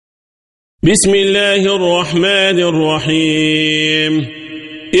بسم الله الرحمن الرحيم.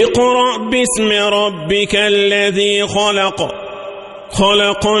 اقرأ باسم ربك الذي خلق.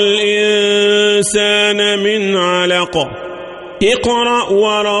 خلق الإنسان من علق. اقرأ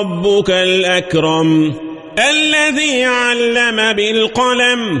وربك الأكرم الذي علم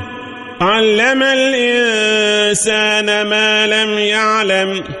بالقلم. علم الإنسان ما لم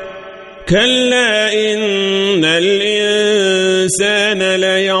يعلم. كلا إن الإنسان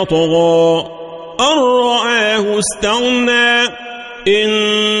ليطغى أن رآه استغنى.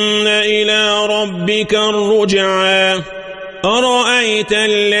 إن إلى ربك الرجعى. أرأيت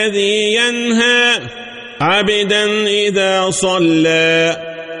الذي ينهى عبدا إذا صلى.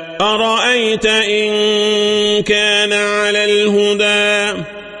 أرأيت إن كان على الهدى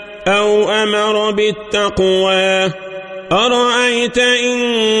أو أمر بالتقوى. أرأيت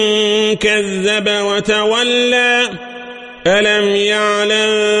إن كذب وتولى. ألم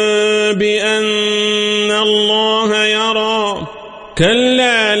يعلم بأن الله يرى.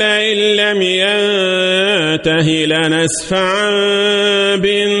 كلا لئن لم ينته لنسفعا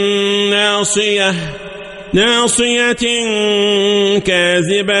بالناصية. ناصية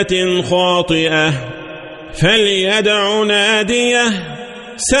كاذبة خاطئة. فليدع ناديه.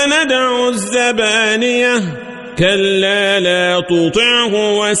 سندع الزبانية. كلا لا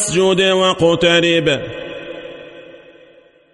تطعه واسجد واقترب.